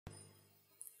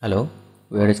Hello,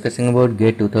 we are discussing about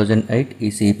GATE 2008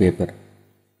 ECE paper.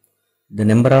 The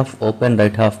number of open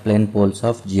right half plane poles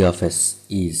of G of S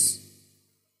is,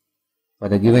 for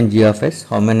the given G of S,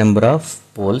 how many number of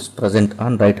poles present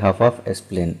on right half of S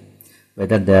plane,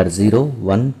 whether they are 0,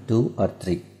 1, 2 or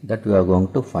 3, that we are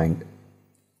going to find.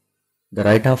 The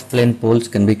right half plane poles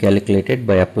can be calculated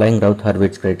by applying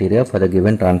Routh-Hurwitz criteria for the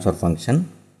given transfer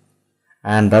function,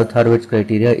 and Routh-Hurwitz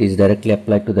criteria is directly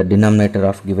applied to the denominator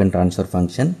of given transfer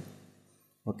function.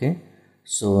 Okay,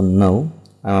 so now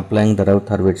I am applying the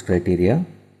Routh-Hurwitz criteria.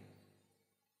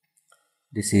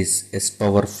 This is S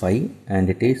power 5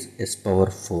 and it is S power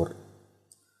 4,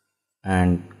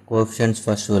 and coefficients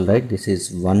first we will write. This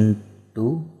is 1,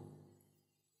 2,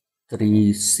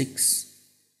 3, 6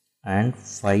 and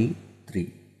 5,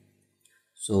 3.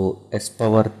 So S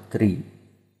power 3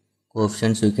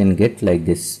 coefficients you can get like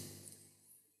this.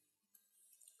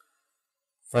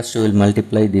 First we will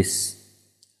multiply this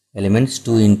elements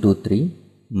 2 into 3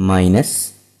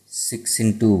 minus 6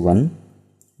 into 1,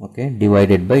 okay,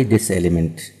 divided by this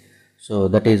element. So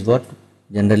that is what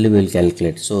generally we will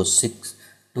calculate. So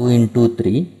 2 into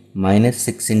 3 minus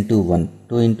 6 into 1.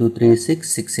 2 into 3 is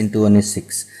 6, 6 into 1 is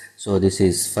 6. So this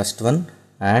is first one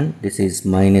and this is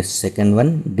minus second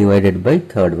one divided by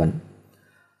third one.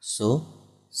 So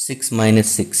 6 minus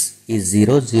 6 is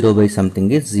 0, 0 by something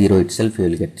is 0 itself you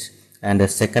will get. And the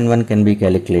second one can be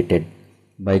calculated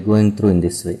by going through in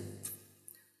this way.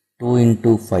 2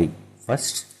 into 5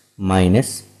 first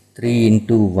minus 3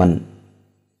 into 1,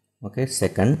 okay,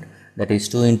 second, that is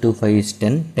 2 into 5 is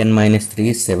 10, 10 minus 3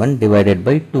 is 7 divided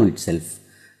by 2 itself.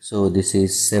 So this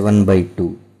is 7 by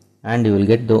 2 and you will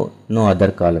get no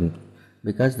other column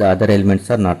because the other elements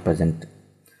are not present.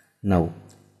 Now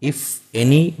if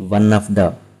any one of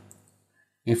the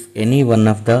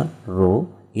row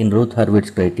in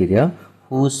Routh-Hurwitz criteria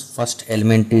whose first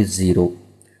element is 0,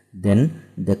 then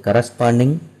the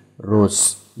corresponding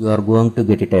rows you are going to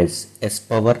get it as S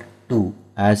power 2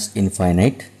 as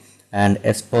infinite and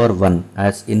S power 1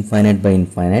 as infinite by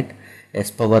infinite,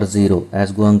 S power 0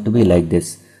 as going to be like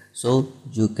this. So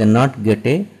you cannot get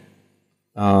a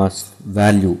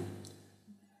value,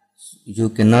 you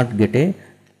cannot get a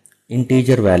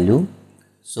integer value,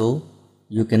 so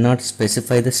you cannot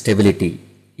specify the stability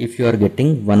if you are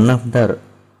getting one of the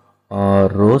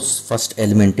rows first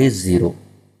element is 0.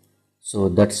 So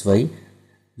that's why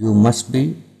you must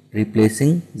be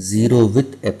replacing 0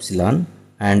 with epsilon,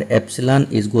 and epsilon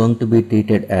is going to be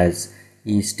treated as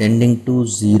is tending to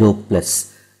 0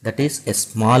 plus, that is a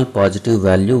small positive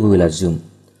value we will assume.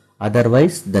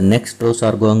 Otherwise the next rows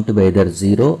are going to be either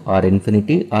 0 or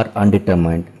infinity or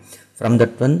undetermined. From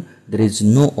that one there is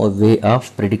no way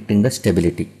of predicting the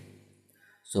stability.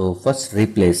 So first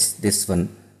replace this one.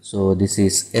 So this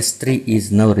is S3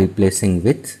 is now replacing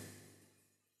with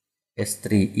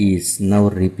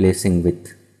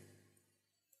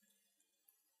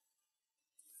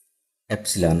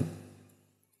epsilon.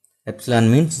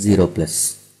 Epsilon means 0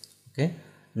 plus. Okay.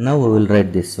 Now we will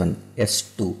write this one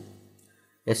S2.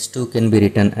 S2 can be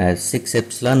written as 6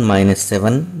 epsilon minus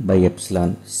 7 by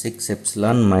epsilon. 6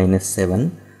 epsilon minus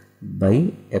 7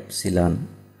 by epsilon.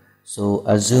 So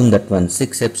assume that one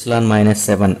 6 epsilon minus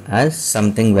 7 as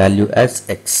something value as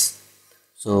x.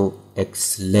 So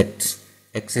x, let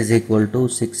x is equal to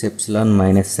 6 epsilon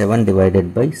minus 7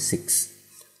 divided by 6.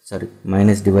 Sorry,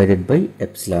 minus divided by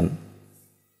epsilon.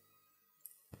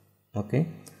 Okay,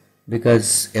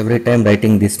 because every time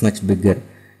writing this much bigger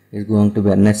is going to be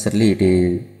unnecessarily,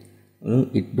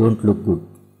 it don't look good.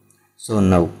 So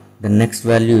now the next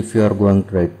value, if you are going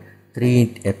to write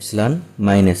 3 epsilon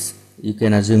minus, you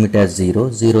can assume it as 0,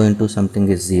 0 into something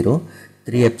is 0,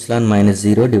 3 epsilon minus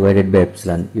 0 divided by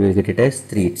epsilon, you will get it as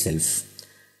 3 itself.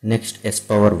 Next S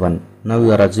power 1, now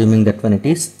you are assuming that one it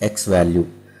is x value.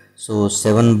 So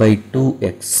 7 by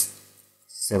 2x,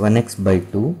 7x by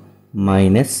 2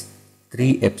 minus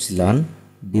 3 epsilon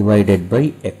divided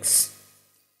by x,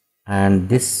 and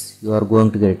this you are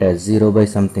going to get it as 0 by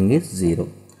something is 0,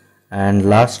 and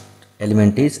last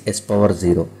element is S power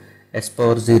 0. S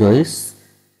power 0 is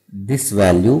this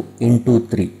value into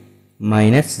 3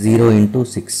 minus 0 into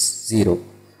 6, 0,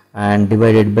 and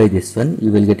divided by this one you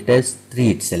will get it as 3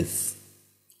 itself.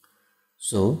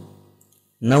 So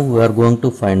now we are going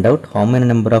to find out how many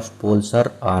number of poles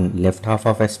are on left half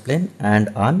of S plane and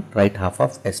on right half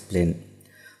of S plane.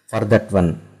 For that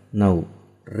one, now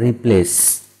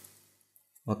replace,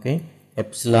 okay,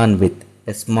 epsilon with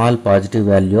a small positive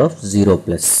value of 0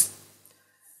 plus.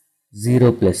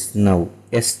 0 plus, now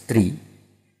S3,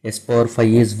 S power 5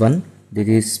 is 1, this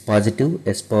is positive,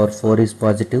 S power 4 is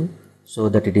positive, so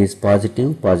that it is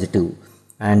positive, positive,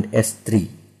 and S3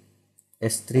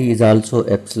 S3 is also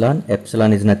epsilon.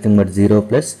 Epsilon is nothing but 0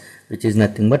 plus, which is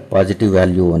nothing but positive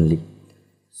value only.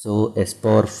 So S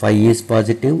power 5 is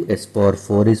positive, S power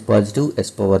 4 is positive, S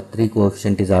power 3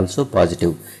 coefficient is also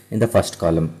positive in the first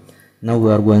column. Now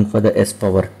we are going for the S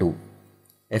power 2.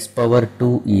 S power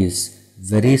 2 is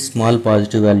very small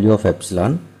positive value of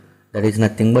epsilon, that is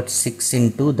nothing but 6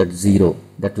 into that 0,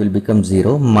 that will become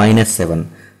 0, minus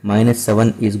 7. Minus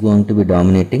 7 is going to be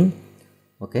dominating,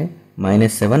 okay,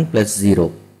 minus 7 plus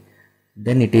 0.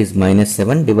 Then it is minus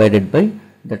 7 divided by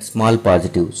that small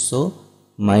positive. So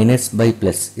minus by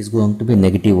plus is going to be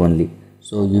negative only.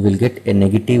 So you will get a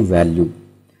negative value.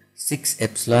 6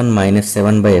 epsilon minus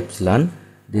 7 by epsilon.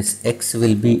 This x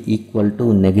will be equal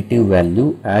to negative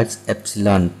value as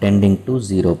epsilon tending to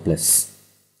 0 plus.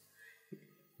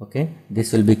 Okay,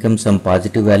 this will become some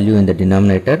positive value in the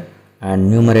denominator, and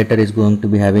numerator is going to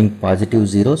be having positive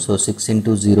 0. So 6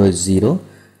 into 0 is 0.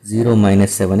 0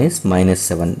 minus 7 is minus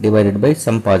 7 divided by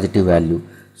some positive value.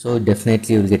 So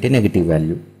definitely you will get a negative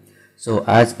value. So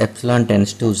as epsilon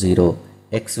tends to 0,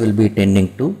 x will be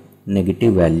tending to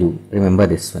negative value. Remember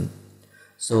this one.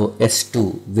 So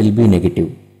S2 will be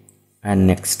negative. And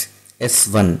next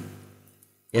S1.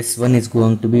 S1 is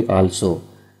going to be also,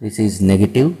 this is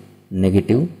negative,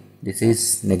 negative, this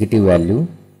is negative value.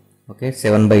 Okay,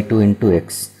 7 by 2 into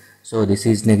x. So this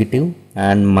is negative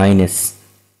and minus.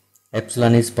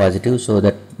 Epsilon is positive, so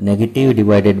that negative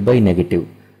divided by negative.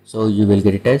 So you will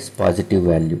get it as positive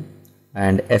value.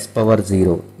 And S power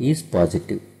 0 is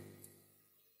positive.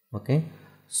 Okay,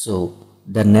 so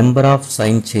the number of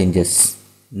sign changes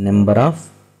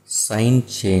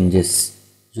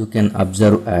you can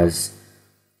observe as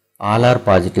all are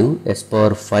positive. S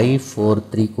power 5, 4,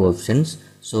 3 coefficients.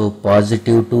 So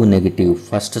positive to negative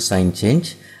first sign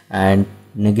change, and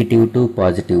negative to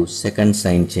positive second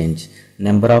sign change.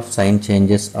 Number of sign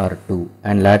changes are 2,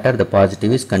 and later the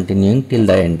positive is continuing till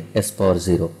the end, S power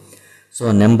 0.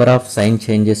 So number of sign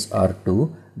changes are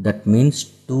 2. That means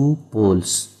 2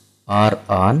 poles are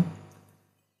on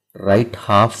right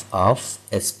half of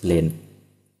S plane.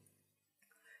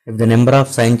 If the number of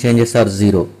sign changes are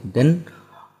 0, then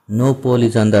no pole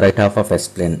is on the right half of S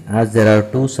plane, as there are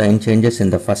 2 sign changes in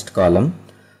the first column,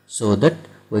 so that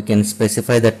we can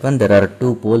specify that one there are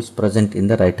 2 poles present in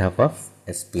the right half of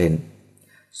S plane.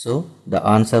 So the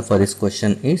answer for this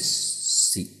question is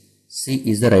C. C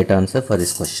is the right answer for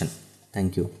this question.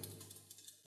 Thank you.